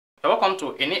Welcome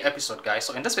to a new episode, guys.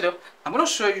 So in this video I'm going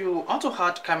to show you how to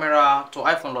add camera to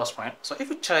iPhone lock screen. So if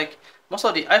you check most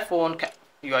of the iPhone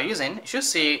you are using, you should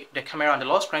see the camera on the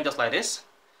lock screen just like this,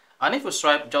 and if you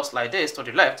swipe just like this to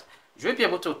the left, you will be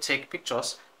able to take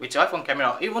pictures with your iPhone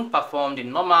camera or even perform the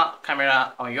normal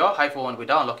camera on your iPhone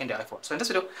without unlocking the iPhone. So in this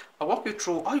video I'll walk you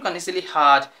through how you can easily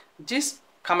add this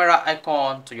camera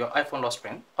icon to your iPhone lock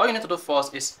screen. All you need to do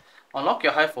first is unlock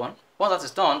your iPhone. Once that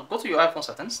is done, go to your iPhone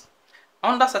settings.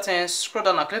 Under settings, scroll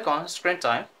down and click on screen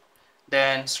time.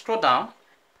 Then scroll down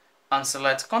and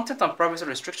select content and privacy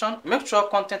restriction. Make sure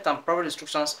content and privacy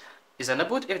restrictions is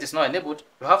enabled. If it is not enabled,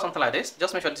 you have something like this.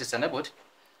 Just make sure this is enabled.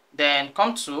 Then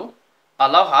come to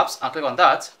allow apps and click on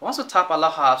that. Once you tap allow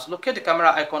apps, locate the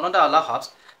camera icon under allow apps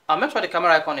and make sure the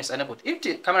camera icon is enabled. If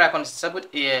the camera icon is disabled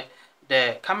here,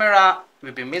 the camera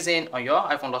will be missing on your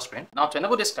iPhone lock screen. Now to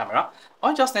enable this camera,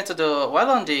 all you just need to do while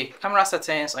on the camera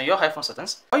settings on your iPhone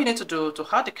settings, all you need to do to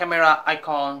add the camera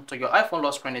icon to your iPhone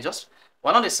lock screen is just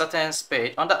one on the settings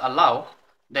page under allow.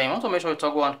 Then you want to make sure you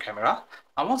toggle on camera,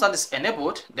 and once that is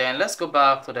enabled, then let's go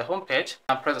back to the home page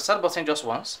and press the start button just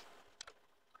once.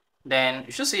 Then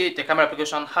you should see the camera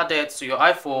application added to your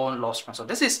iPhone lock screen. So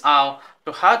this is how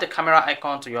to add the camera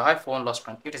icon to your iPhone lock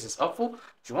screen. If this is helpful,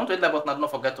 if you want to hit that button, don't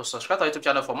forget to subscribe to our YouTube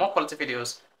channel for more quality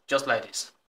videos just like this.